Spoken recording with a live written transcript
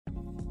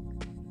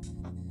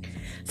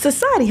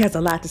Society has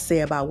a lot to say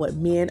about what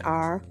men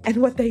are and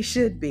what they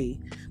should be.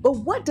 But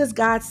what does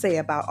God say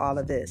about all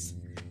of this?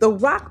 The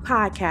Rock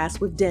Podcast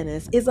with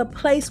Dennis is a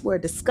place where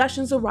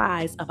discussions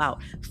arise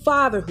about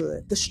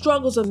fatherhood, the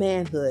struggles of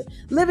manhood,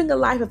 living a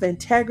life of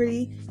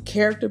integrity,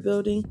 character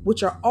building,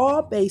 which are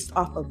all based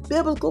off of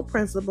biblical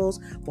principles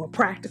for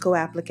practical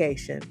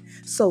application.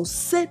 So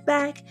sit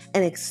back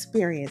and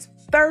experience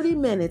 30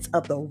 minutes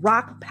of the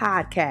Rock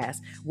Podcast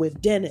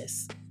with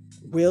Dennis.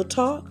 Real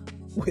talk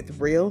with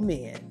real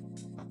men.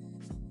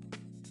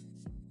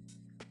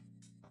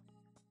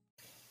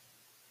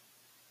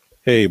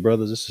 Hey,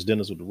 brothers, this is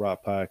Dennis with the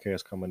Rock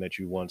Podcast coming at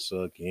you once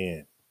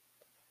again.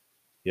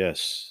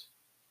 Yes,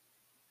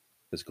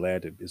 it's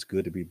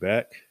good to be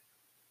back,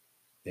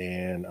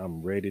 and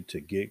I'm ready to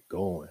get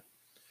going.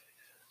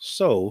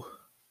 So,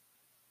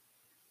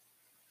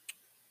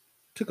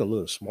 took a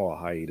little small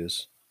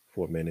hiatus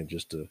for a minute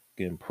just to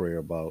get in prayer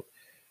about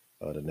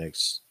the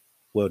next.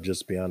 Well,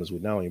 just to be honest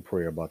with, not only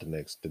prayer about the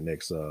next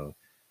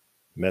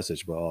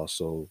message, but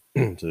also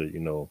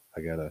to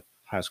I got a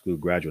high school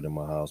graduate in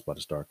my house about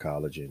to start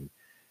college and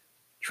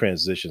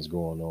transitions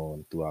going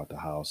on throughout the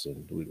house,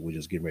 and we're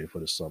just getting ready for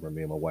the summer.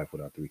 Me and my wife with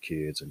our three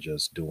kids, and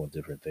just doing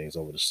different things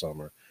over the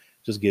summer,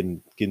 just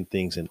getting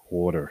things in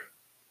order.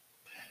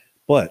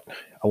 But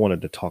I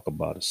wanted to talk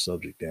about a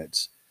subject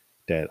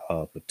that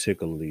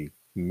particularly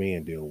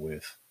men deal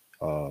with,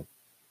 uh,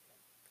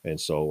 and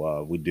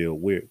so we deal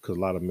with because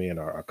a lot of men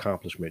are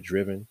accomplishment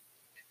driven,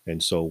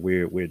 and so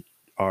we're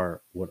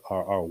our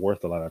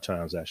worth a lot of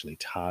times actually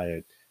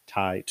tied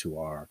to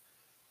our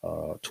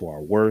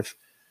worth.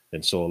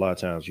 And so a lot of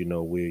times,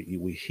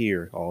 we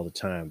hear all the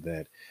time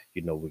that,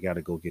 we got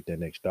to go get that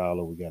next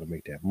dollar. We got to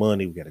make that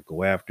money. We got to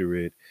go after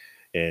it.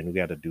 And we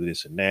got to do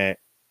this and that.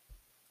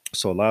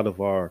 So a lot of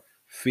our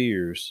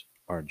fears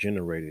are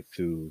generated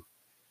through,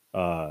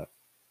 uh,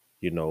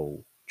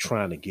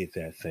 trying to get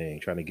that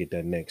thing, trying to get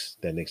that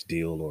next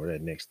deal or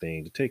that next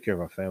thing to take care of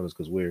our families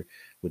because we're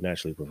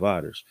naturally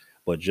providers.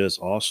 But just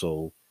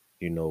also,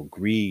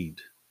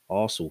 greed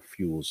also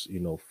fuels,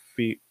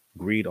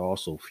 greed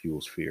also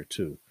fuels fear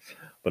too.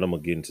 But I'm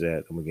gonna get into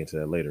that. I'm gonna get into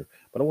that later.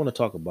 But I want to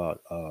talk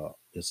about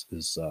this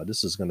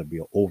is going to be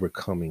an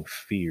overcoming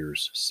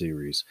fears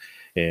series,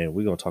 and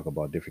we're going to talk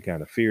about different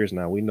kind of fears.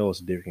 Now we know it's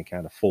different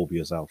kind of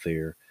phobias out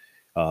there,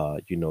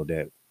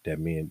 that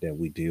men that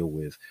we deal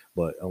with.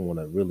 But I want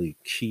to really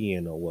key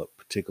in on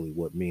particularly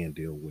what men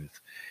deal with,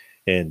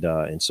 and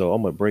so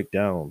I'm gonna break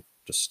down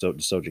the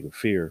subject of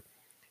fear,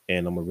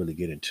 and I'm gonna really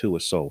get into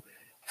it. So,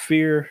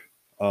 fear,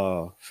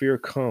 fear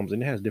comes,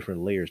 and it has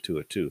different layers to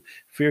it too.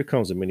 Fear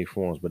comes in many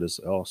forms, but it's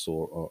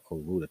also a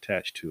root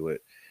attached to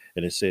it.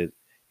 And it said,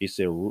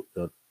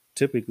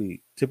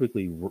 typically,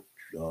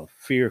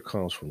 fear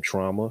comes from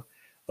trauma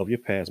of your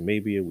past.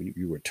 Maybe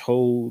you were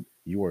told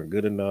you weren't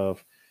good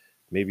enough.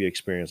 Maybe you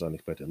experienced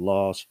unexpected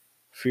loss.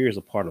 Fear is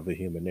a part of the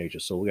human nature,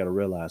 so we got to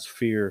realize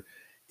fear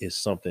is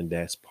something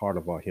that's part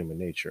of our human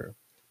nature,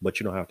 but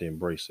you don't have to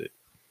embrace it.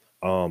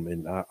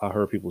 And I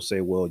heard people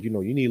say, well, you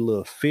need a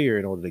little fear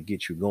in order to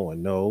get you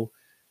going. No,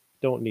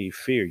 don't need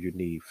fear. You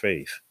need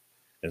faith.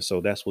 And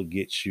so that's what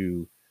gets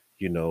you,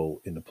 in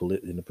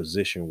the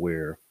position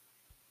where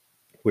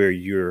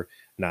you're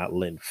not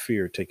letting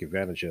fear take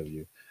advantage of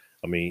you.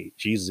 I mean,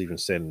 Jesus even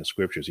said in the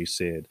scriptures, he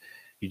said,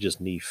 you just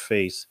need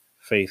faith.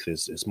 Faith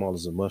is as small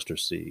as a mustard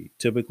seed.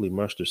 Typically,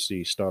 mustard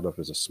seeds start off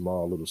as a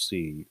small little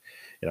seed.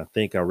 And I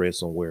think I read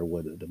somewhere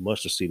where the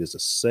mustard seed is the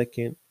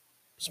second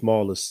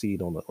smallest seed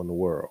on the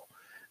world.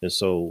 And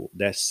so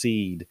that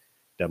seed,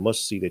 that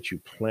mustard seed that you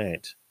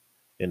plant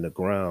in the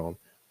ground,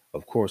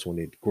 of course, when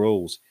it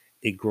grows,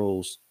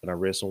 and I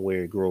read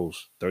somewhere it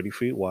grows 30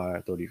 feet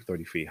wide,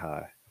 30 feet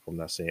high. If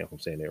I'm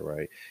saying that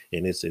right.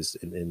 And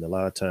and a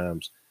lot of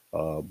times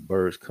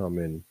birds come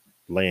and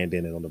land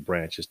in it on the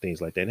branches, things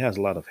like that. It has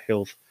a lot of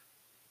health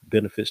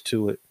benefits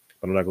to it.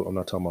 But I'm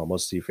not talking about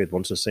mustard seed faith, but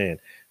I'm just saying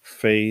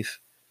faith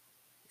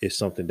is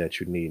something that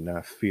you need,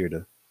 not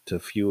fear to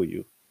fuel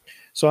you.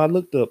 So I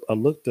looked up,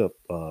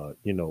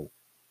 the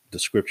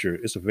scripture.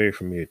 It's a very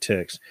familiar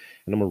text,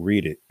 and I'm gonna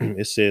read it.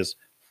 It says,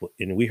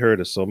 and we heard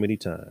it so many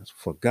times,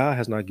 for God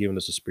has not given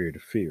us a spirit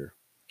of fear,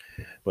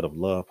 but of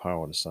love,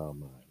 power, and a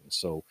sound mind. And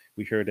so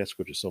we heard that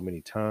scripture so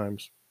many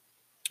times,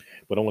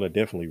 but I want to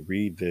definitely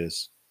read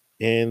this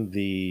in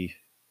the.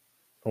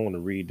 I want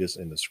to read this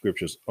in the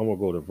scriptures. I'm gonna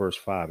go to verse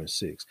 5 and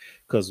 6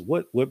 because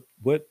what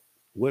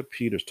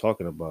Peter's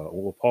talking about,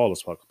 or what Paul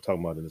is talking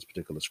about in this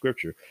particular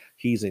scripture,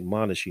 he's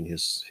admonishing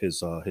his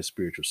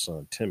spiritual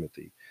son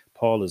Timothy.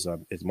 Paul is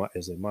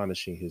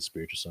admonishing his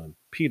spiritual son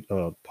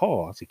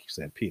Paul. I think he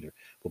said Peter,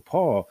 but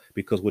Paul,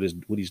 because what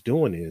he's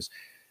doing is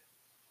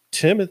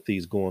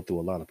Timothy's going through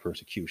a lot of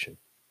persecution.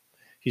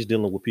 He's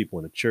dealing with people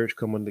in the church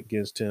coming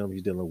against him.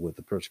 He's dealing with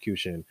the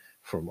persecution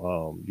from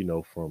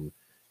the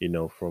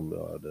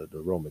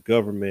Roman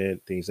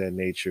government, things of that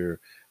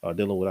nature.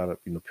 Dealing with other,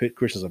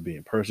 Christians are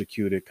being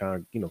persecuted.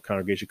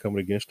 Congregation coming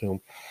against him.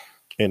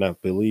 And I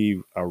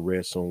believe I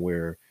read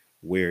somewhere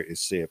where it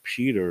said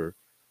Peter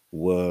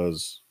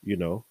was,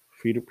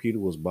 Peter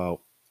was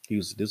about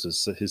This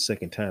is his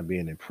second time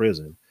being in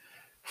prison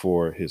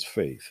for his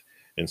faith.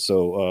 And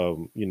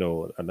so,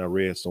 and I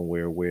read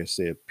somewhere where it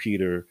said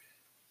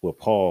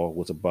Paul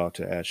was about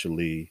to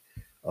actually,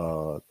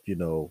 going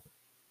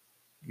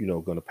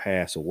to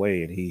pass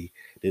away, and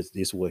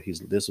this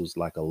was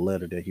like a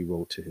letter that he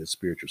wrote to his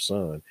spiritual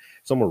son.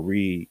 So I'm gonna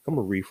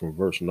read from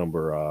verse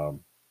number.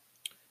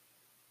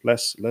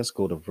 Let's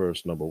go to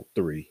verse number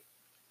 3.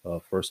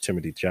 First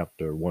Timothy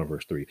chapter 1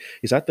 verse 3.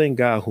 He said, I thank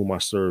God whom I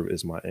serve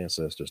as my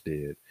ancestors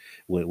did.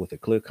 With a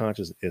clear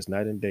conscience as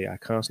night and day, I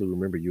constantly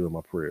remember you in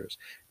my prayers.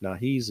 Now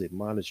he's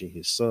admonishing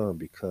his son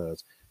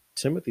because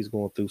Timothy's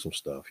going through some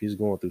stuff. He's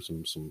going through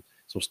some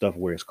stuff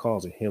where it's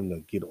causing him to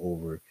get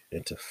over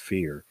into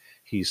fear.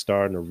 He's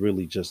starting to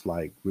really just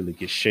like really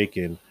get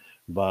shaken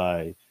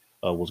by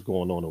what's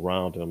going on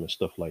around him and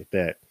stuff like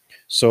that.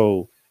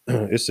 So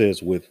it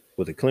says, with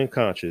a clean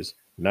conscience,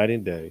 night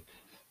and day,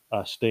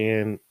 I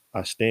stand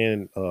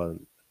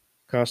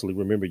constantly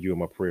remember you in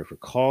my prayer, for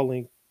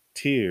calling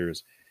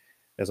tears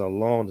as I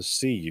long to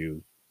see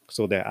you,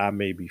 so that I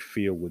may be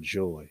filled with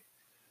joy.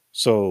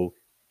 So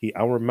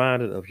I'm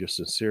reminded of your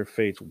sincere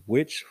faith,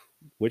 which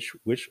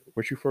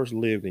you first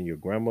lived in your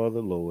grandmother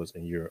Lois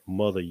and your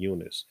mother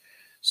Eunice.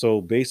 So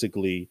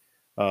basically,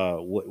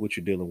 what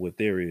you're dealing with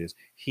there is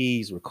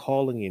he's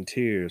recalling in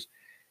tears.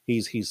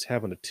 He's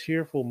having a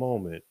tearful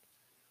moment,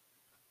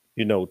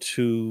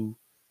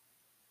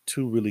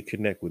 to really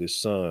connect with his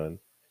son,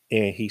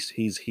 and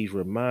he's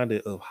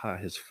reminded of how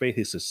his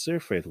sincere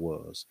faith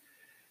was.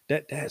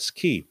 That's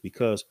key,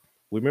 because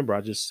remember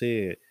I just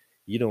said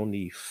you don't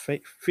need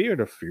fear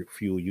to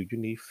fuel you. You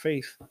need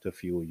faith to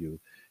fuel you.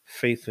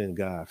 Faith in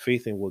God,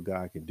 faith in what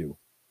God can do.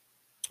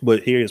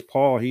 But here is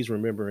Paul. He's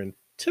remembering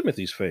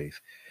Timothy's faith.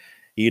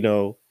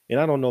 And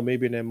I don't know.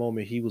 Maybe in that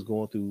moment he was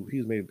going through.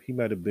 He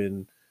might have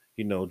been,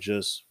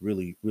 just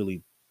really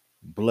really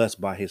blessed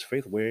by his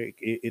faith, where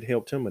it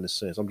helped him in a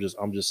sense. I'm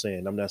just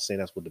saying. I'm not saying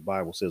that's what the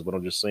Bible says, but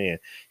I'm just saying.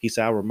 He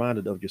said, "I'm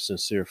reminded of your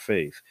sincere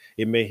faith."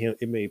 It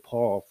made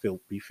Paul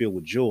be filled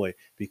with joy,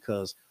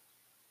 because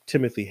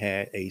Timothy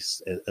had a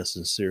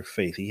sincere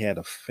faith. He had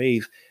a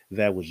faith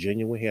that was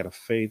genuine. He had a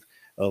faith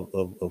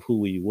of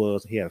who he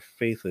was. He had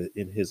faith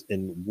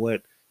in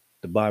what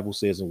the Bible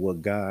says and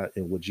what God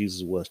and what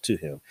Jesus was to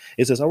him.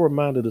 It says, "I'm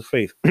reminded of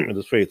faith, of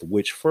the faith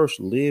which first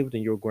lived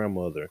in your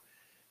grandmother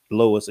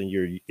Lois and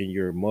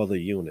your mother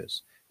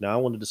Eunice." Now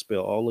I want to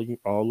dispel all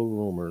the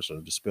rumors,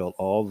 or dispel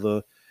all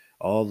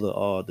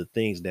the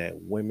things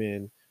that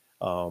women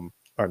are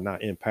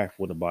not impactful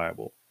in the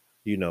Bible.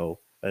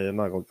 And I'm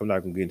not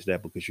gonna get into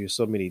that, because there's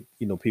so many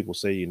people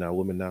say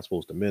women not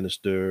supposed to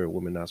minister,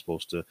 women not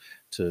supposed to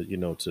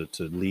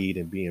lead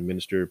and be in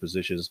ministerial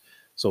positions.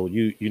 So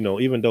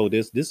even though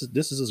this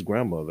is his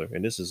grandmother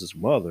and this is his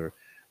mother,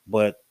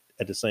 but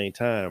at the same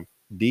time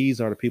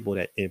these are the people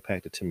that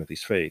impacted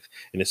Timothy's faith.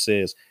 And it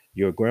says,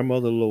 your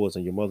grandmother Lois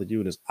and your mother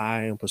Eunice,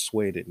 I am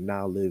persuaded,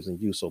 now lives in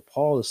you. So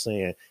Paul is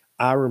saying,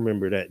 I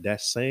remember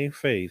that same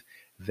faith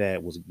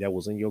that was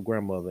in your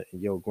grandmother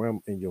and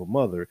your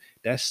mother.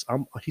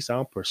 He said,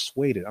 I'm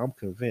persuaded, I'm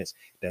convinced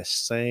that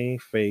same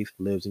faith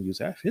lives in you.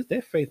 So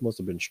that faith must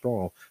have been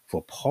strong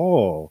for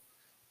Paul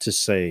to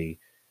say,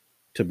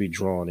 to be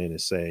drawn in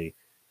and say,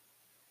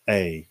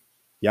 hey,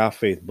 y'all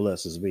faith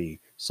blesses me.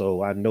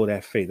 So I know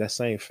that faith, that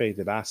same faith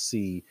that I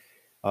see,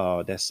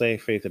 that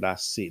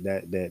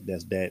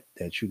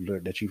you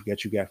learned, that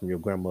you got from your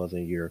grandmother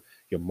and your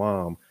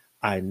mom.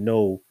 I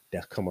know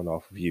that's coming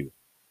off of you.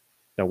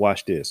 Now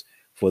watch this.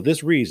 For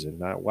this reason,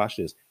 now watch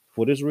this.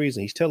 For this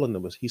reason, he's telling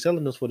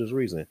us for this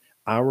reason.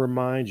 I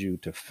remind you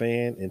to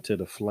fan into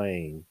the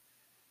flame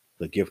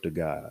the gift of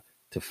God.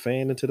 To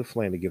fan into the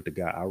flame the gift of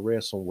God. I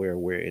read somewhere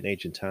where in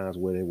ancient times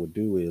what they would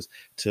do is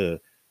to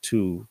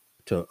to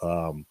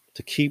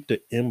to keep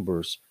the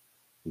embers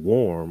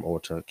warm, or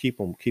to keep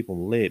them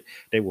lit.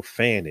 They will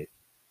fan it.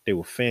 They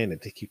will fan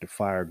it to keep the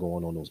fire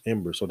going on those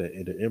embers, so that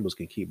the embers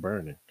can keep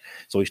burning.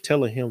 So he's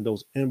telling him,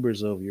 those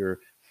embers of your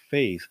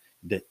faith,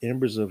 the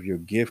embers of your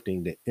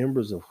gifting, the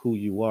embers of who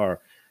you are,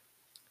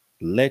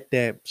 let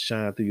that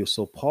shine through you.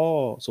 So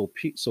Paul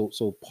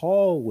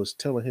was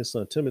telling his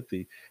son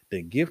Timothy,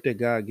 the gift that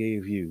God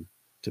gave you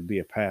to be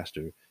a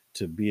pastor,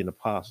 to be an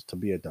apostle, to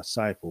be a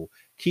disciple,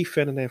 keep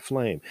fanning that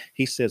flame.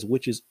 He says,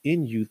 which is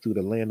in you through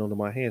the laying on of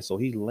my hands. So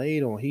he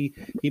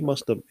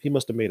must have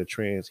made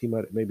he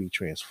might maybe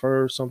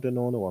transferred something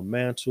on him, or a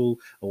mantle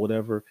or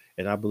whatever.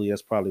 And I believe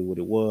that's probably what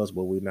it was,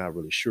 but we're not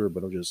really sure.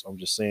 But I'm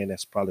just saying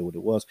that's probably what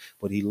it was.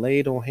 But he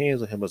laid on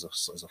hands on him as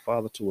a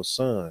father to a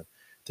son,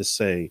 to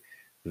say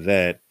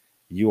that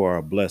you are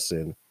a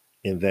blessing,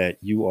 and that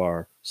you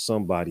are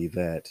somebody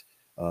that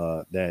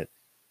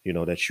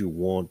you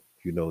want,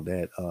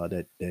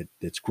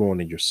 that's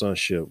growing in your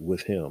sonship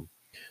with him.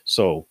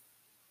 So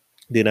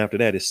then after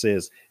that, it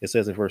says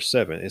in verse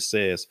 7, it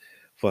says,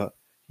 for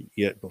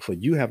but for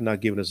you have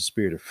not given us a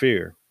spirit of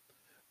fear,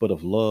 but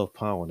of love,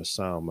 power, and a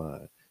sound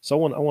mind. So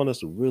I want us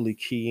to really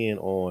key in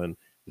on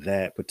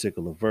that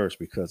particular verse,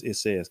 because it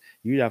says,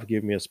 you have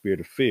given me a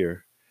spirit of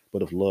fear,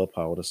 but of love,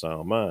 power, and a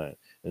sound mind.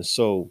 And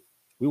so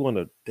we want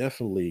to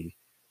definitely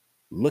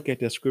look at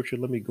that scripture.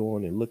 Let me go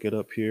on and look it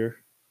up here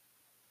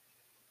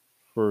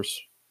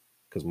first,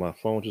 because my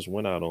phone just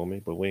went out on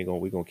me. But we're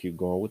gonna keep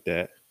going with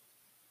that.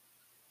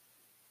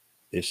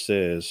 It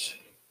says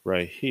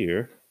right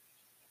here.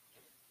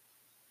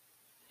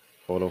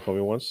 Hold on for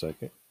me 1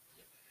 second.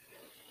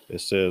 It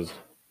says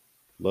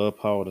love,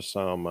 power, to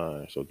sound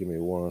mind. So give me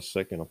 1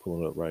 second. I'm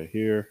pulling it up right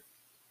here.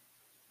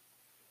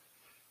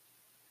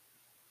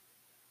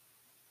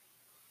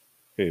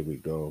 Here we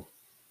go.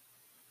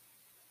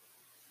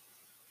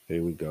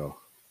 Here we go.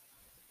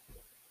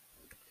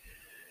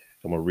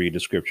 I'm gonna read the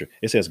scripture.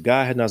 It says,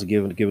 God has not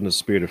given the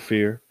spirit of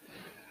fear,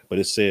 but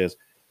it says,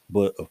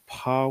 but of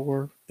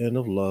power and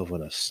of love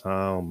and a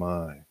sound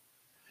mind.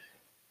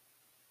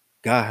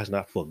 God has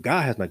not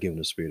given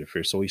the spirit of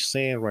fear. So he's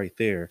saying right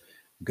there,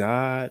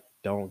 God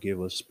don't give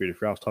us spirit of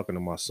fear. I was talking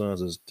to my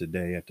sons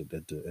today at the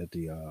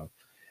dinner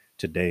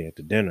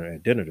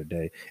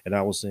today, and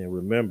I was saying,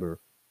 remember,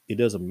 it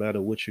doesn't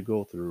matter what you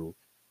go through.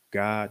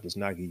 God does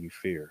not give you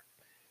fear.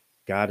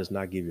 God does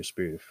not give you a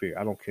spirit of fear.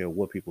 I don't care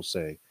what people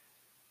say.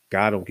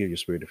 God don't give you a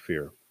spirit of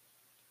fear.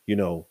 You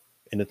know,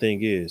 and the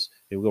thing is,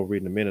 and we're gonna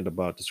read in a minute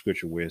about the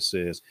scripture where it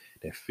says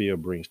that fear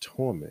brings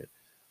torment,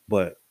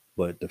 but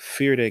the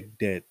fear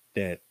that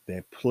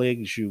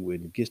plagues you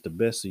and gets the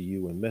best of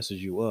you and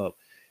messes you up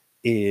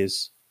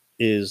is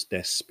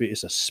that spirit.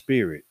 It's a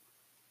spirit.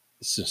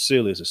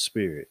 Sincerely, it's a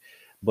spirit.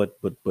 But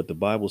the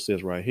Bible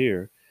says right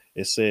here,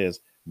 it says,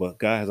 but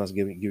God has not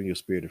given you a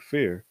spirit of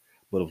fear,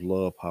 but of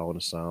love, power, and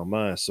a sound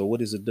mind. So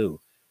what does it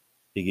do?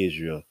 It gives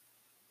you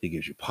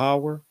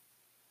power,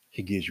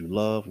 he gives you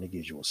love, and he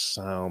gives you a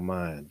sound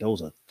mind.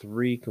 Those are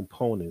three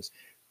components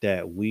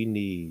that we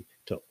need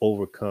to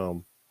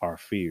overcome our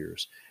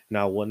fears.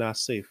 Now, when I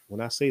say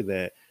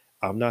that,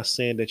 I'm not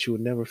saying that you will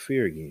never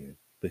fear again,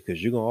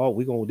 because we're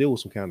gonna deal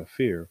with some kind of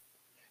fear.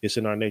 It's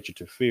in our nature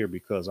to fear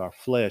because our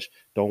flesh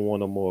don't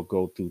want to more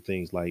go through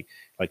things like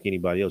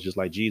anybody else. Just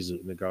like Jesus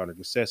in the Garden of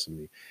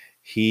Gethsemane,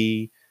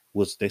 he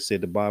they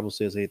said the Bible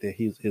says that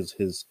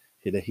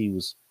that he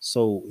was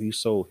so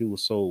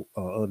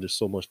under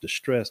so much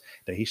distress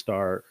that he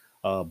started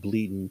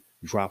bleeding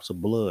drops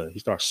of blood. He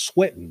started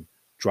sweating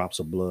drops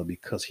of blood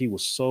because he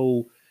was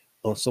so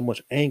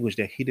much anguish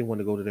that he didn't want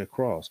to go to that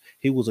cross.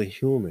 He was a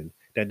human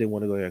that didn't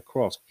want to go to that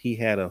cross. He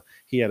had a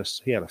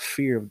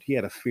fear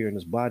in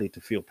his body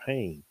to feel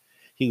pain.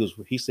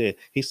 He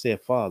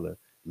said, Father,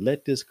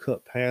 let this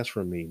cup pass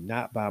from me,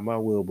 not by my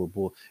will,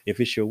 but if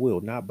it's your will,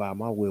 not by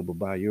my will, but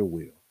by your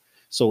will.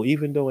 So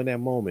even though in that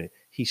moment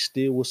he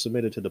still was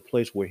submitted to the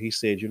place where he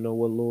said, you know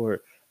what,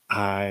 Lord,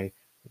 I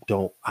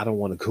I don't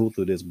want to go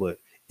through this, but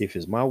if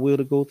it's my will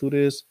to go through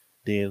this,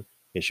 then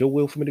it's your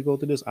will for me to go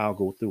through this, I'll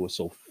go through it.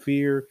 So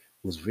fear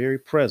was very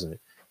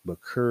present,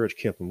 but courage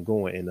kept him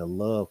going, and the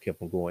love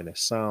kept him going, that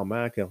sound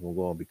mind kept him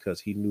going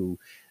because he knew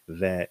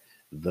that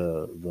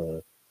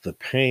the the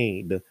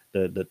pain,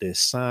 the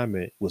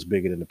assignment was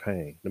bigger than the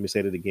pain. Let me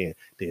say that again.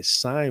 The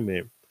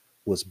assignment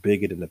was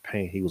bigger than the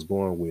pain he was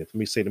going with.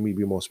 Let me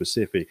be more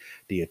specific.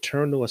 The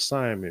eternal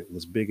assignment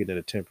was bigger than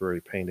the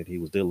temporary pain that he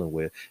was dealing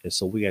with. And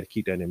so we got to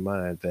keep that in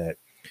mind that,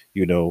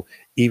 you know,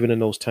 even in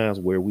those times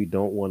where we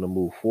don't want to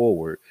move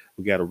forward,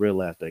 we got to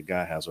realize that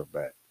God has our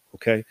back.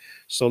 Okay.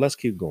 So let's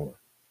keep going.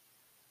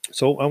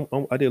 So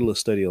I did a little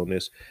study on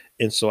this.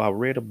 And so I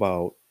read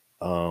about,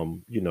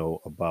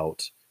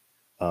 about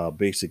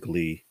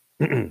basically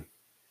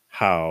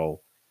how,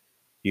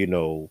 you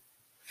know,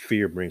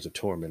 fear brings a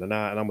torment. And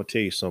I'm going to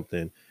tell you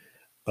something.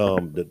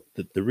 The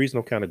reason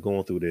I'm kind of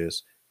going through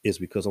this is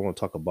because I want to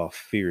talk about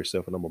fear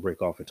itself, and I'm gonna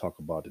break off and talk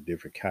about the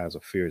different kinds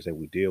of fears that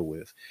we deal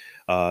with.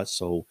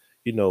 So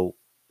you know,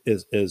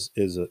 as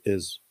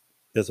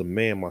a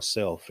man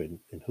myself and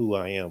who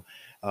I am,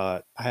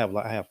 I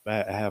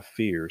have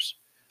fears,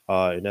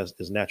 and that's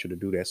it's natural to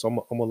do that. So I'm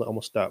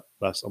gonna stop.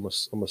 I'm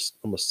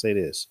gonna say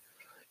this.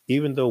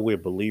 Even though we're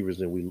believers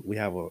and we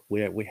have a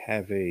we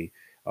have a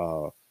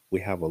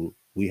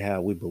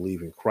we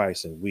believe in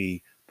Christ and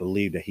we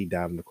believe that he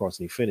died on the cross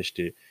and he finished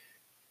it.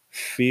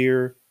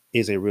 Fear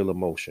is a real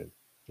emotion.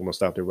 I'm gonna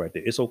stop there right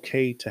there. It's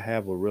okay to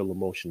have a real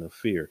emotion of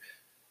fear,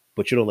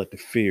 but you don't let the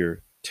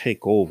fear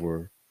take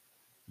over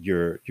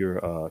your you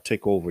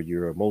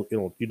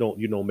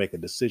don't make a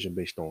decision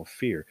based on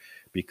fear,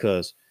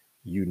 because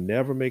you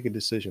never make a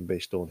decision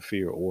based on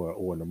fear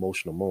or an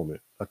emotional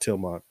moment. I tell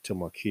my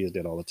kids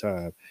that all the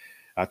time.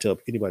 I tell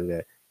anybody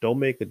that don't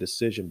make a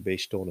decision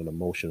based on an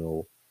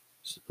emotional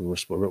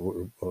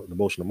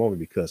moment,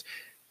 because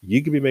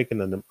you could be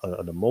making an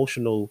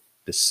emotional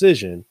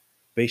decision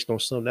based on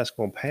something that's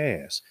going to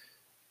pass.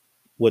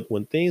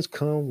 When things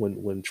come,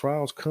 when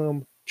trials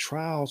come,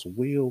 trials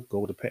will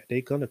go to pass.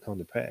 They're gonna come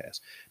to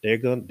pass. They're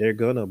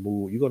gonna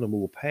move. You're gonna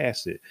move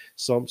past it.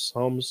 Some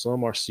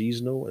are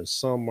seasonal and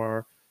some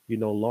are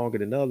longer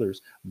than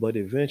others. But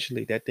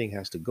eventually that thing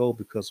has to go,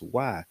 because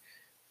why?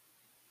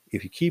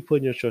 If you keep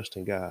putting your trust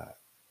in God,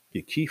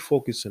 you keep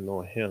focusing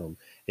on Him,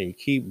 and you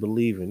keep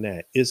believing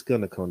that it's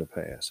gonna come to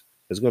pass.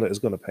 It's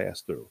gonna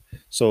pass through.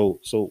 So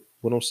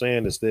what I'm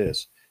saying is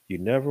this: you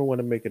never want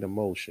to make an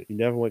emotion. You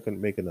never want to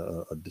make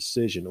a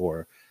decision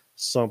or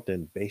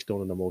something based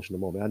on an emotional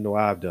moment. I know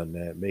I've done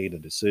that, made a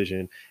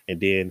decision, and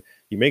then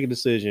you make a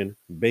decision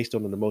based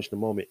on an emotional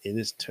moment, and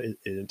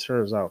it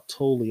turns out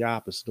totally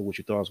opposite of what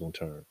you thought it was going to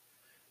turn.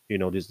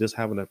 This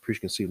having a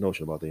preconceived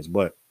notion about things.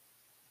 But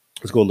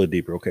let's go a little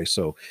deeper. Okay,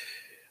 so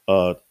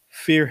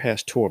fear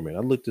has torment.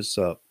 I looked this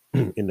up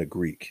in the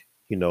Greek.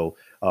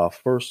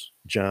 First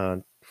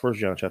John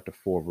chapter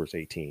 4 verse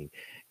 18.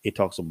 It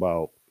talks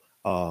about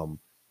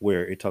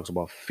where it talks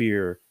about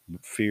fear.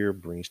 Fear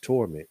brings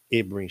torment.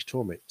 It brings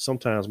torment.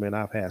 Sometimes, man,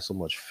 I've had so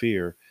much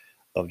fear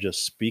of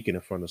just speaking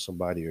in front of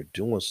somebody or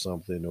doing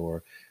something,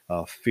 or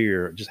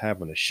fear just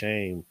having a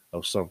shame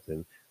of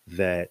something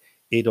that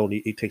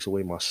it takes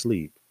away my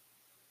sleep.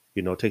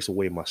 It takes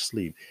away my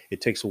sleep.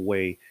 It takes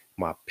away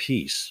my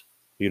peace.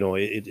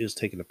 It's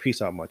taking the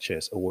peace out of my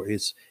chest, or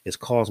it's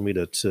caused me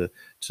to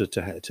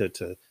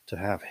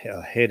have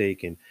a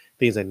headache and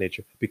things of that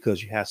nature,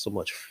 because you have so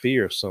much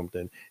fear of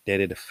something that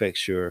it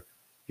affects your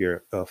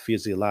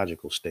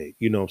physiological state.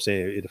 You know what I'm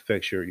saying? It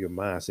affects your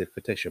mindset, it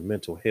affects your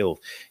mental health.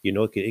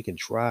 It can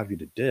drive you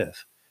to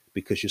death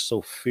because you're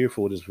so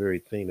fearful of this very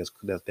thing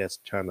that's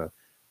trying to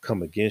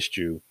come against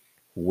you.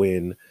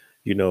 When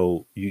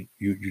you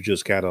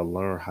just gotta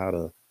learn how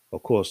to,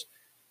 of course,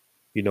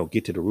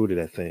 get to the root of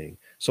that thing.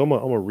 So I'm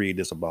gonna read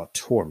this about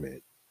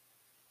torment.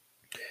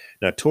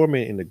 Now,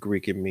 torment in the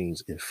Greek, it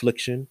means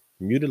infliction,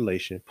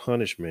 mutilation,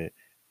 punishment,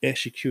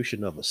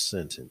 execution of a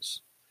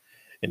sentence.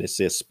 And it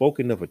says,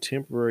 spoken of a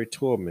temporary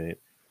torment.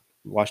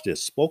 Watch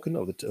this. Spoken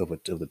of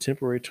the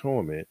temporary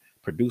torment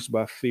produced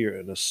by fear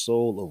in the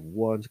soul of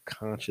one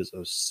conscious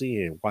of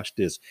sin. Watch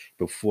this.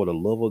 Before the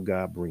love of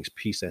God brings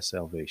peace and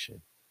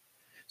salvation.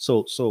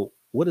 So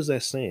what is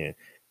that saying?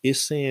 It's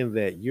saying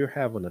that you're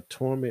having a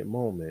torment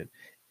moment,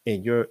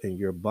 and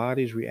your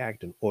body's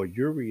reacting, or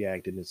you're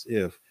reacting as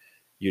if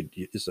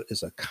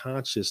it's a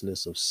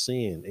consciousness of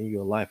sin in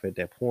your life at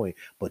that point.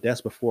 But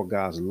that's before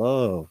God's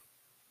love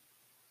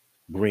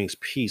brings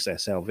peace and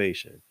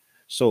salvation.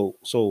 So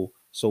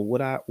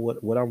what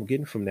I'm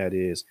getting from that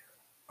is,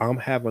 I'm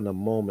having a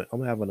moment.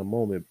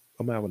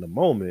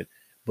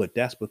 But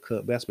that's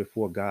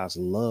before God's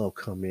love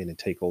come in and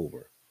take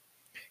over,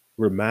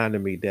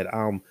 reminding me that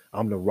I'm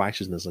the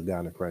righteousness of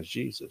God in Christ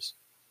Jesus.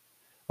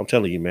 I'm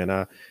telling you, man,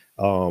 I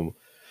um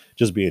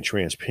just being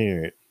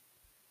transparent,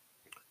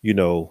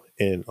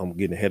 and I'm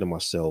getting ahead of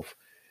myself.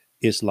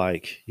 It's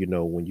like,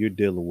 when you're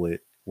dealing with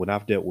when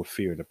I've dealt with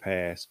fear in the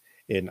past,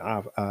 and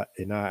I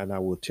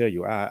will tell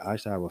you, I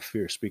used to have a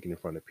fear of speaking in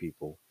front of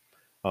people.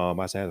 I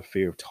just had a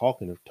fear of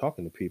talking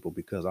to people,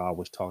 because I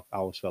always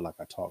felt like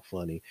I talked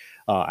funny.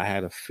 I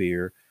had a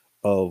fear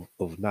of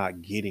not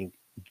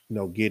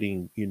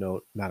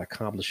not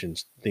accomplishing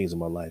things in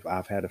my life.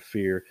 I've had a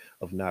fear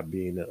of not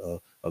being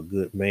a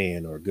good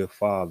man, or a good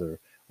father,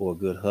 or a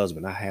good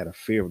husband. I had a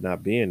fear of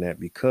not being that,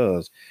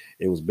 because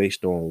it was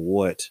based on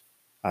what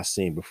I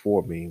seen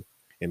before me.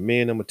 And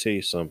man, I'm gonna tell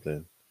you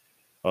something.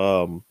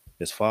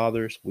 As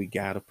fathers, we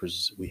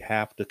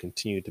have to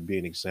continue to be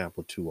an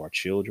example to our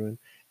children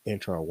and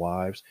to our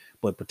wives,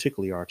 but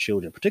particularly our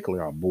children,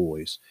 particularly our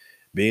boys.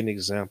 Be an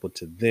example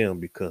to them,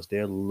 because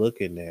they're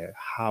looking at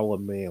how a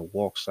man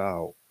walks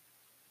out,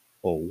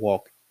 or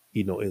walk,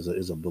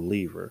 is a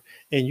believer.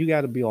 And you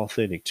got to be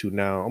authentic too.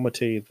 Now, I'm gonna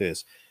tell you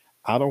this: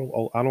 I don't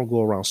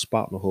go around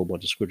spouting a whole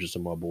bunch of scriptures to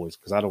my boys,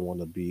 because I don't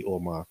want to be,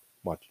 or my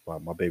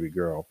baby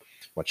girl,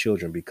 my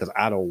children, because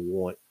I don't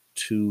want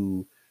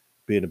to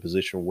be in a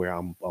position where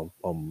I'm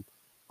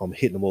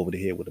hitting them over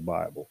the head with the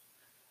Bible.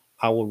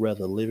 I would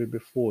rather live it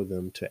before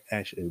them to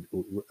actually.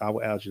 I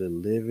would actually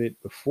live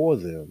it before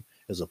them,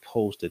 as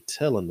opposed to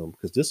telling them,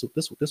 because this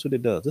what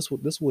it does. This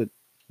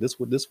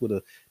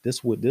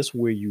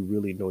where you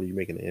really know that you're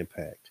making an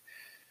impact.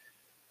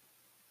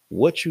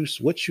 What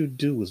you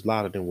do is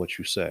louder than what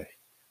you say.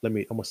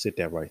 I'm gonna sit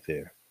that right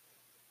there.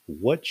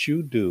 What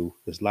you do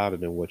is louder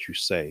than what you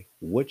say.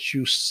 What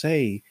you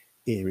say,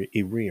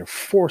 it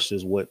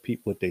reinforces what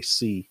they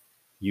see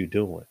you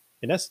doing,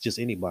 and that's just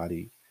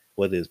anybody,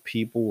 whether it's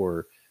people,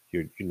 or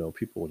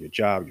people on your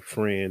job, your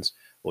friends,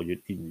 or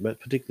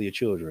particularly your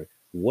children.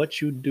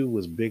 What you do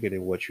is bigger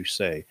than what you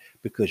say,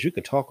 because you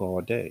can talk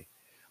all day,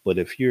 but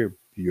if you're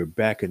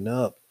backing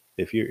up,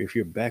 if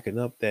you're backing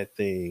up that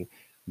thing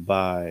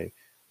by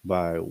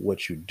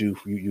what you do,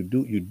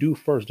 you do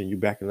first, and you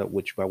backing up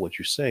by what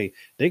you say,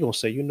 they're gonna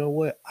say, you know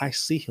what? I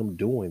see him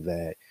doing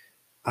that.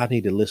 I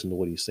need to listen to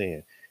what he's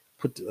saying.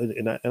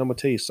 And I'm gonna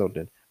tell you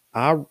something.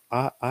 I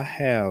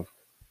have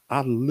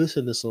I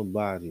listen to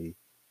somebody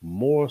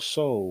more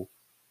so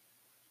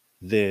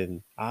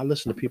than I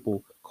listen to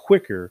people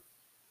quicker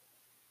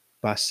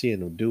by seeing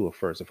them do it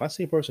first. If I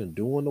see a person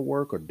doing the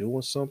work or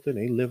doing something,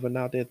 they living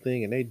out that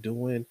thing, and they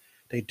doing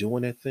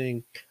that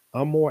thing,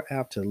 I'm more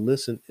apt to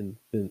listen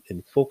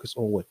and focus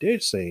on what they're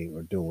saying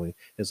or doing,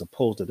 as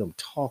opposed to them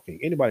talking.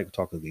 Anybody can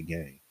talk a good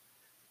game.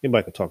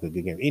 Anybody can talk a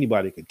good game.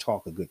 Anybody can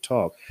talk a good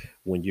talk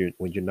when you're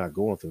not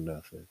going through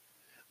nothing.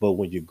 But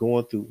when you're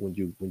going through when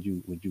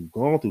you've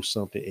gone through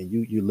something, and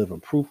you're living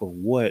proof of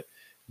what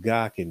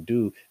God can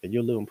do, and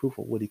you're living proof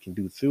of what he can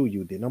do through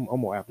you, then I'm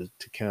more apt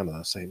to kind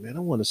of say, man, I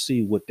want to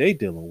see what they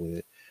dealing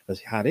with,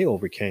 how they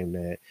overcame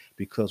that,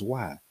 because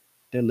why?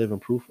 They're living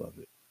proof of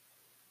it.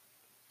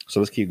 So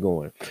let's keep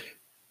going.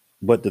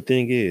 But the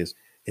thing is,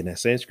 in that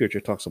same scripture,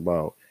 it talks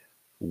about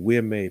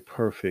we're made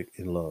perfect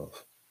in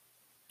love.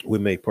 We're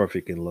made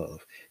perfect in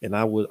love, and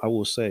I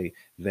will say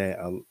that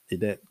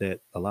that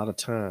a lot of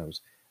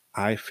times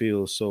I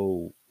feel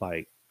so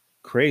like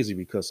crazy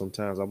because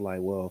sometimes I'm like,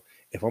 well,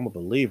 if I'm a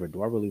believer,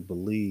 do I really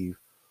believe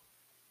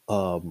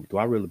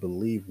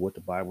what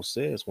the Bible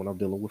says when I'm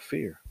dealing with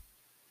fear?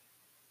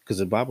 Because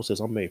the Bible says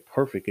I'm made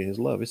perfect in His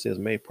love. It says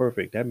made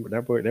perfect.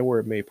 That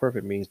word made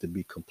perfect means to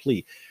be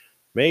complete.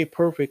 Made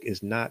perfect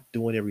is not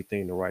doing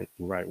everything the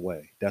right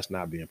way. That's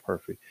not being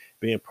perfect.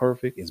 Being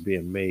perfect is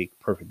being made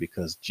perfect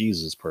because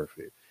Jesus is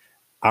perfect.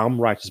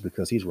 I'm righteous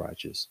because He's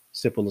righteous.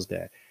 Simple as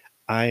that.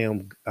 I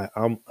am.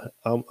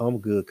 I'm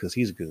good because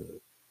He's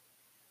good.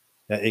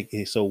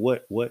 So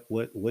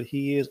what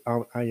He is,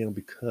 I am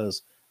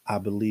because I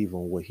believe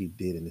on what He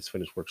did in His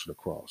finished works of the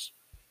cross.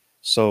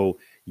 So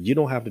you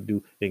don't have to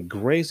do. And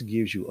grace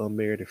gives you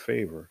unmerited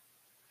favor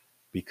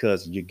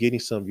because you're getting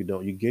something you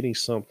don't. You're getting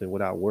something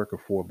without working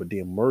for it. But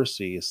then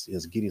mercy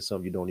is getting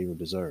something you don't even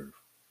deserve.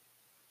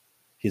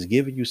 He's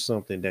giving you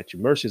something that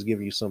your mercy is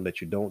giving you something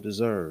that you don't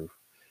deserve.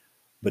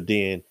 But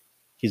then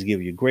He's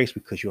giving you grace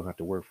because you don't have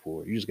to work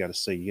for it. You just got to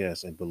say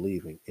yes and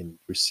believe and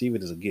receive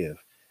it as a gift.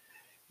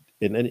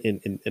 And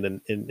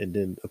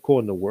then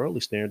according to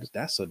worldly standards,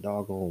 that's a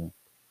doggone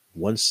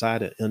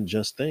one-sided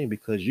unjust thing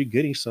because you're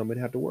getting something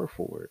and have to work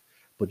for it.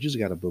 But you just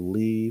got to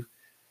believe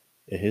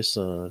in His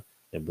Son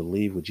and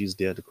believe what Jesus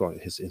did at the cross,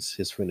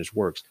 his finished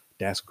works.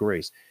 That's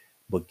grace.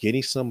 But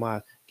getting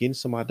somebody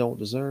I don't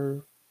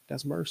deserve,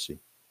 that's mercy.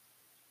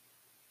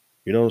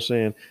 You know what I'm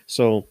saying?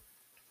 So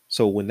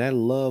when that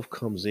love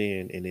comes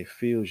in and it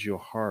fills your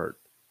heart,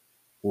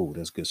 oh,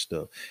 that's good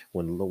stuff.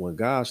 When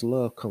God's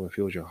love comes and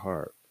fills your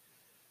heart,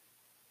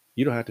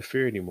 you don't have to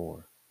fear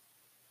anymore.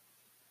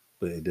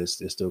 But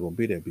it's still gonna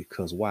be there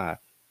because why?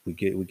 We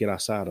get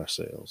outside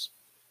ourselves.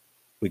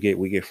 We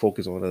get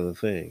focused on other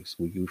things.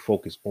 We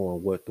focus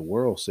on what the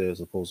world says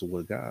as opposed to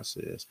what God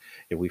says,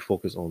 and we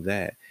focus on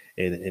that.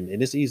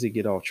 And it's easy to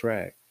get off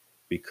track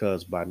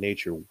because by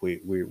nature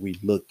we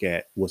look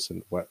at what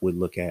we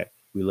look at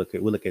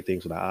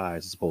things with our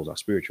eyes as opposed to our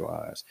spiritual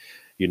eyes.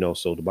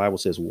 So the Bible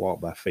says walk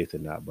by faith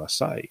and not by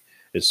sight.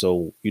 And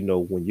so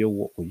when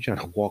you're trying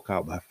to walk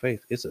out by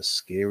faith, it's a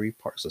scary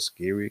part. It's a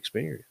scary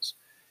experience.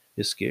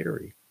 It's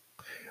scary,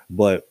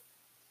 but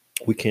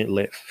we can't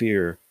let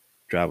fear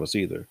drive us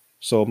either.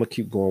 So I'm gonna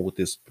keep going with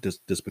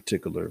this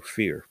particular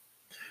fear.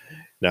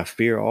 Now,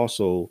 fear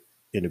also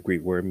in the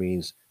Greek word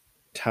means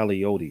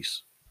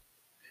taliotes,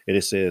 and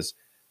it says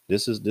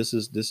this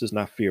is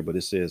not fear, but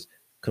it says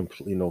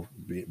complete,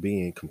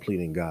 being complete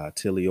in God.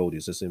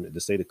 Taliotes. It's in the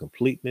state of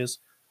completeness,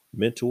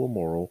 mental or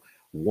moral.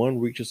 One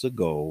reaches a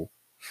goal,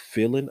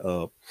 filling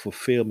up,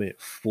 fulfillment,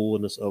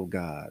 fullness of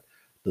God.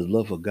 The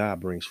love of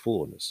God brings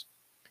fullness,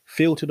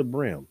 filled to the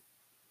brim.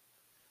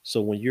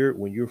 So when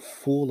you're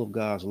full of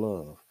God's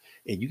love,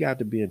 and you got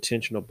to be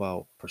intentional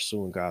about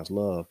pursuing God's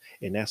love,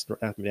 and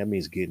that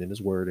means getting in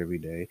His Word every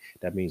day.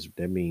 That means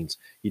getting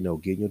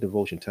your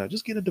devotion time.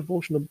 Just get a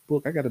devotional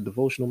book. I got a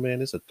devotional,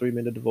 man. It's a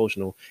 3-minute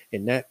devotional,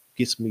 and that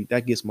gets me.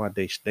 That gets my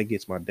day. That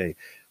gets my day.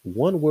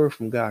 One word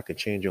from God can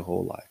change your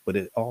whole life, but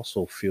it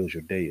also fills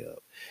your day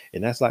up,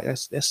 and that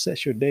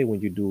sets your day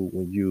when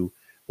you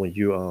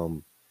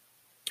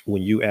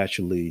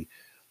actually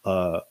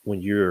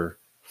when you're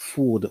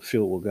filled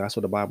with God. That's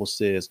what the Bible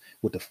says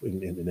with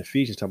in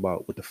Ephesians talking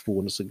about with the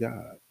fullness of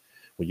God.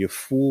 When you're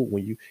full,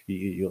 when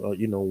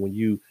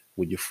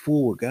you're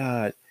full with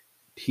God,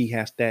 He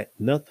has that.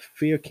 Nothing,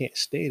 fear can't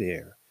stay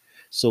there.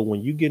 So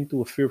when you get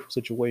into a fearful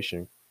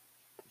situation,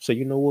 say,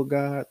 you know what,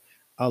 God,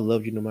 I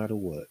love you no matter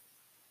what.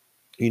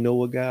 You know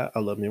what, God, I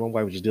love me. My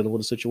wife was just dealing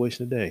with a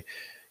situation today.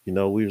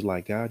 We was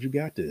like, God, you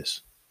got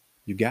this.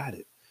 You got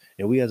it.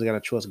 And we guys got to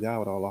trust God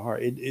with all our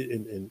heart.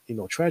 And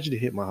tragedy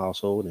hit my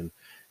household, and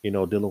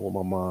dealing with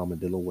my mom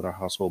and dealing with our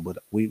household. But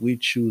we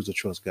choose to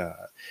trust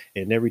God,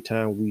 and every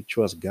time we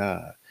trust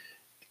God,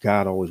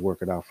 God always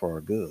work it out for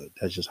our good.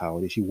 That's just how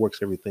it is. He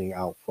works everything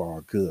out for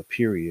our good.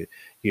 Period.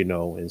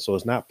 And so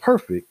it's not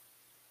perfect,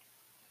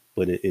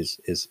 but it's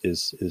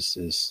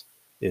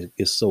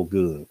so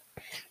good.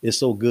 It's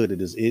so good.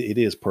 It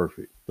is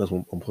perfect. That's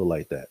what I'm put it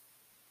like that.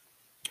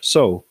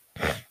 So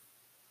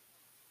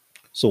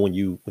So when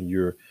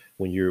you're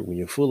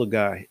full of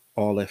God,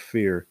 all that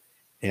fear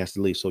has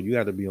to leave. So you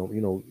got to be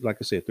on, like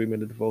I said,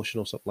 3-minute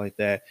devotional, something like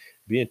that.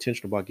 Be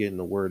intentional about getting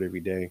the word every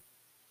day,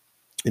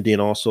 and then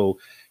also,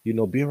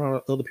 be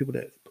around other people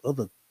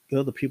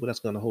that's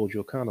going to hold you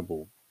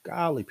accountable.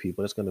 Godly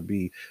people that's going to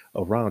be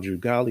around you.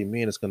 Godly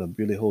men that's going to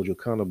really hold you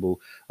accountable.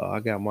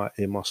 I got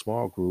in my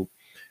small group.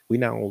 We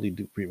not only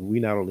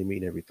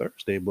meet every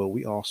Thursday, but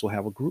we also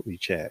have a group we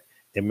chat.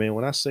 And man,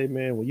 when I say,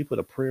 man, when you put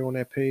a prayer on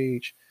that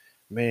page,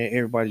 man,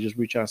 everybody just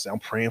reach out and say, I'm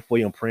praying for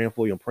you, I'm praying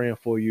for you, I'm praying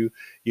for you,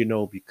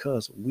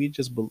 because we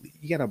just believe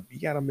you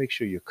gotta make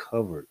sure you're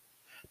covered.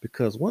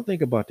 Because one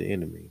thing about the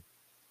enemy,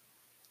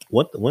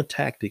 one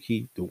tactic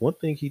he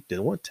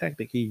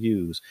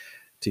used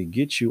to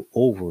get you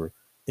over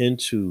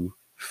into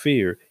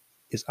fear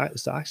is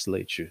to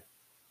isolate you.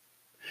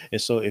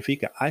 And so if he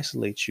can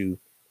isolate you,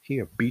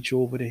 he'll beat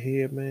you over the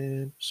head,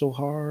 man, so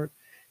hard.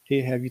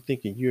 He'll have you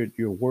thinking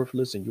you're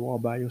worthless and you're all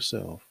by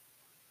yourself.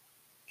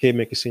 He'll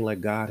make it seem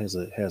like God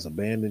has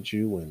abandoned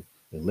you and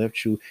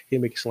left you.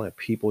 He'll make it seem like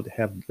people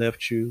have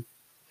left you.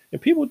 And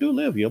people do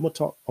leave you. I'm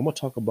gonna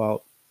talk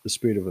about the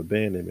spirit of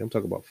abandonment. I'm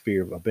talking about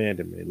fear of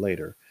abandonment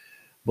later.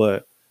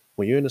 But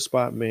when you're in a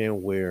spot, man,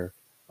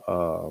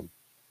 um,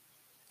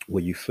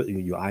 where you feel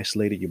you're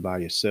isolated, you're by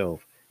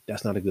yourself,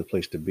 that's not a good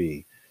place to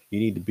be. You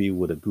need to be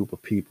with a group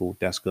of people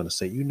that's going to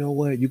say, you know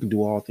what, you can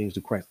do all things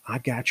through Christ. I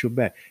got your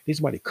back. There's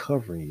somebody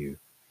covering you,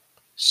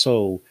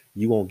 so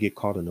you won't get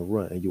caught in the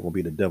run and you won't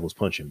be the devil's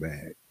punching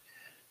bag.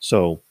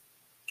 So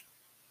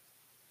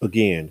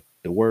again,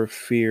 the word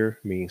fear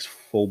means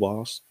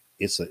phobos.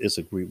 It's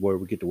a Greek word.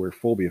 We get the word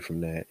phobia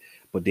from that.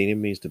 But then it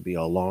means to be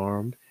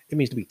alarmed. It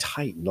means to be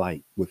tightened,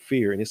 like with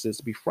fear, and it says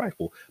to be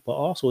frightful. But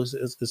also,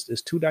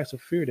 it's two types of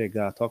fear that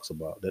God talks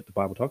about, that the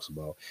Bible talks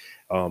about.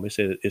 It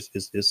says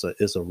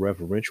it's a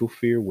reverential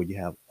fear where you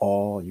have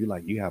awe,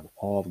 you have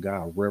awe of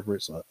God,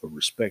 reverence, a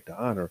respect,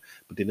 a honor.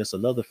 But then there's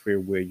another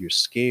fear where you're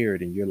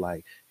scared and you're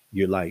like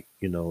you're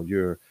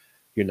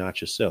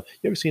not yourself.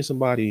 You ever seen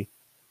somebody,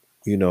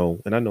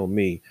 and I know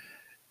me,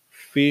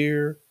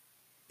 fear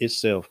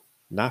itself,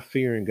 not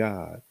fearing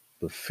God,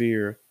 but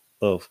fear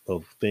of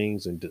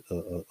things and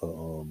uh,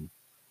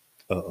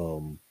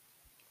 um,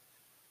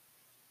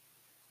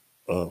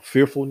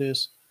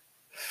 fearfulness.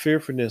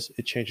 Fearfulness,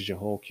 it changes your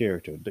whole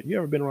character. You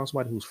ever been around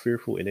somebody who's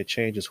fearful and it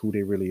changes who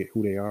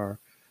they are,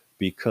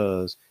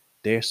 because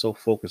they're so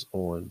focused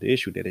on the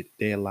issue that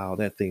they allow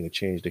that thing to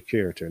change their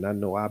character. And I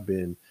know I've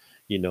been,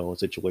 in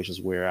situations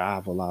where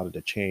I've allowed it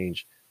to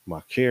change my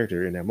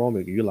character. In that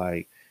moment, you're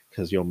like,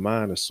 because your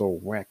mind is so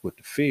racked with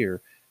the fear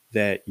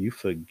that you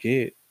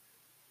forget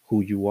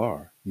who you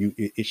are.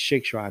 It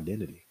shakes your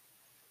identity.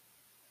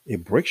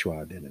 It breaks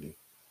your identity.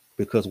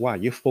 Because why?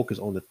 You're focused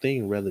on the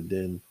thing rather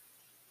than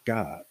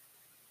God.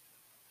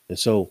 And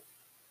so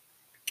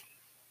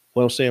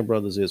what I'm saying,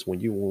 brothers, is when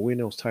we're in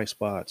those tight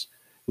spots,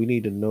 we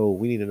need to know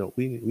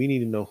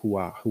who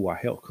our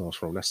help comes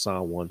from. That's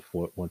Psalm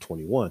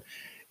 121.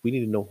 We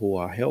need to know who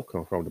our help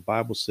comes from. The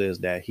Bible says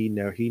that he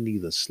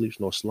neither sleeps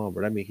nor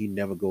slumber. That means he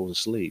never goes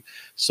to sleep.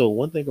 So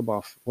one thing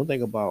about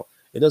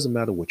it, doesn't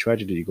matter what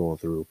tragedy you're going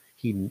through.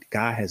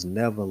 God has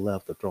never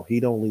left the throne. He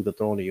don't leave the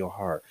throne in your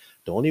heart.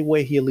 The only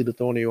way he'll leave the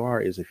throne in your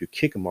heart is if you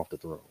kick him off the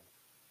throne.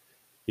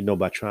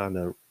 By trying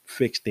to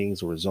fix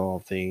things or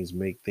resolve things,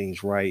 make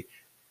things right.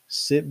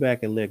 Sit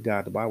back and let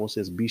God. The Bible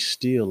says, be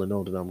still and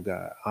know that I'm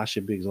God. I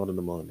should be exalted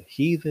among the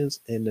heathens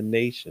and the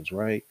nations,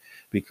 right?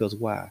 Because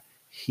why?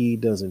 He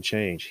doesn't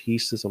change. He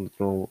sits on the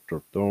throne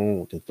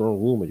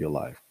room of your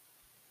life.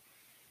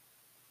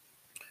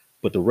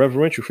 But the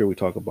reverential fear we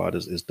talk about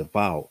is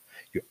devout.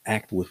 You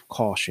act with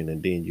caution,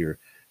 and then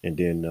and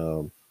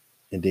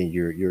then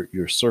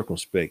you're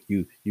circumspect.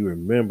 You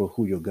remember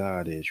who your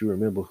God is. You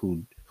remember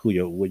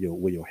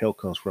where your help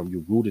comes from.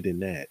 You're rooted in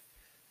that,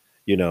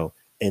 you know.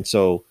 And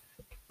so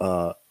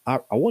I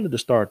wanted to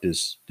start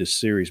this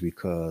series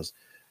because,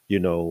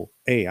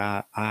 hey,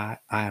 I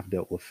have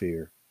dealt with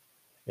fear,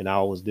 and I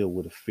always deal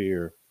with a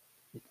fear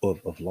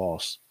of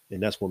loss,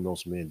 and that's what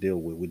most men deal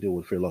with. We deal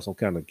with fear of loss. I'm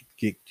kind of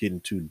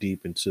getting too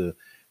deep into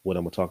what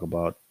I'm gonna talk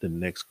about the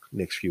next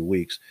few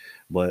weeks,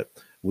 but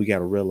we got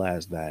to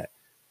realize that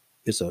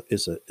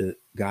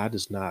God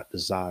does not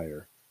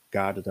desire.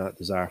 God does not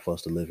desire for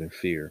us to live in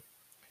fear.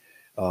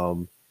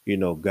 God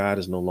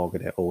is no longer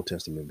that Old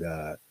Testament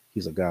God.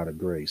 He's a God of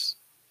grace.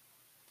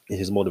 And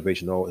his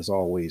motivation is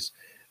always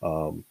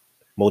um,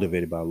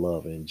 motivated by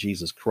love. And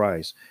Jesus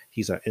Christ,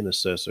 he's our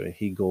intercessor, and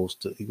he goes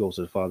to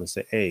the Father and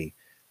say, "Hey,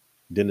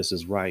 Dennis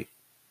is right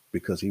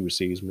because he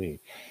receives me."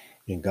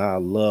 And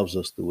God loves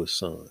us through his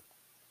Son,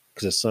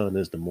 because his Son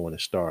is the morning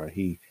star.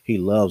 He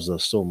loves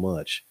us so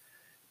much,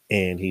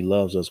 and he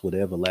loves us with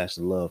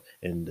everlasting love.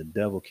 And the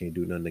devil can't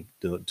do nothing.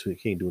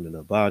 Can't do nothing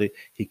about it.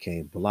 He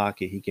can't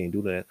block it. He can't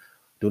do that.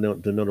 Do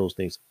none of those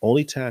things.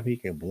 Only time he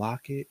can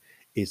block it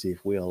is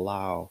if we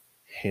allow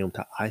him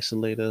to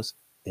isolate us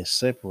and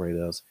separate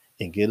us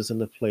and get us in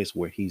a place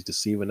where he's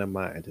deceiving our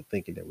mind into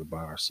thinking that we're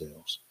by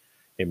ourselves.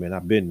 Amen.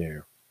 I've been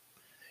there,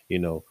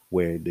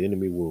 where the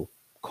enemy will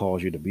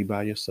cause you to be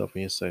by yourself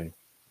and say,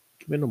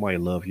 "Man, nobody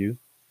love you.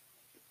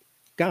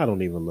 God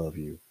don't even love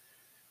you."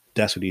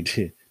 That's what he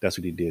did. That's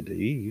what he did to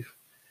Eve.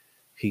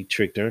 He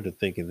tricked her into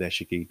thinking that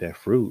she could eat that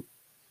fruit,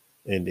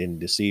 and then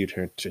deceived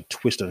her, to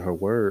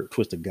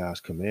twisted God's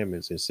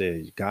commandments, and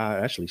said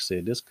God actually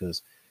said this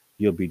because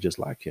you'll be just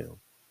like him.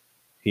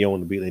 He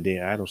wanted to be. And then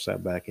Adam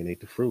sat back and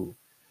ate the fruit.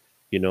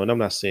 And I'm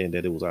not saying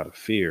that it was out of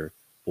fear,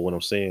 but what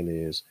I'm saying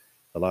is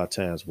a lot of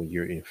times when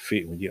you're in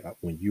fear,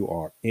 when you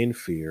are in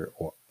fear,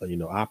 or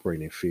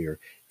operating in fear,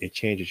 it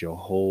changes your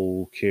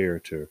whole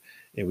character.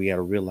 And we got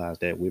to realize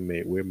that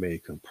we're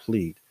made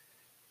complete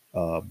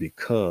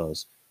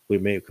because we're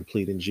made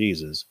complete in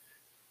Jesus.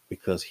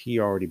 because he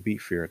already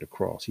beat fear at the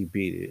cross. He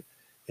beat it.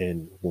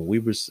 And when we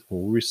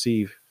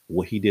receive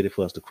what he did it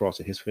for us, the cross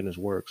and his finished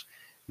works,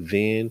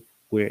 then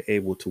we're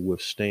able to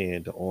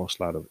withstand the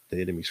onslaught of the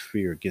enemy's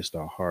fear against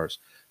our hearts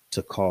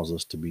to cause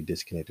us to be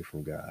disconnected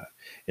from God.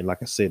 And like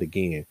I said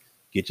again,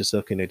 get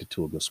yourself connected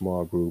to a good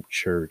small group,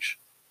 church,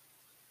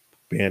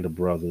 band of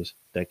brothers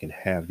that can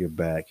have your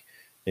back,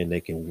 and they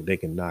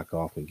can knock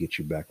off and get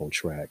you back on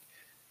track.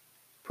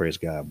 Praise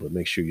God. But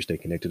make sure you stay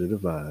connected to the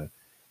divine,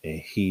 and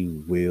he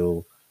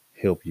will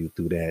help you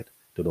through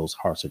those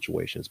hard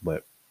situations.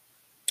 But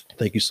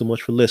thank you so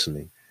much for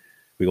listening.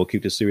 We're gonna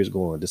keep this series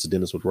going. This is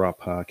Dennis with Rock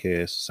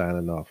Podcast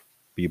signing off.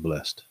 Be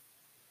blessed.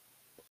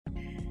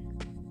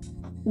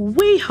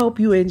 We hope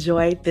you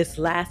enjoyed this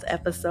last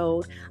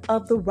episode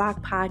of the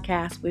Rock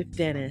Podcast with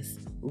Dennis.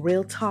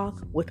 Real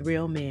talk with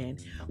real men.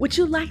 Would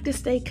you like to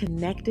stay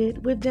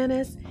connected with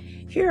Dennis?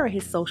 Here are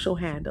his social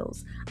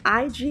handles.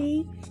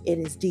 IG, it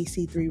is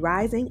DC3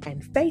 Rising,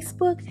 and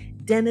Facebook,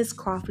 Dennis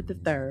Crawford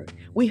III.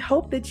 We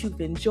hope that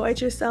you've enjoyed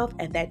yourself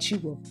and that you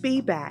will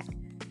be back.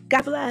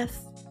 God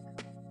bless.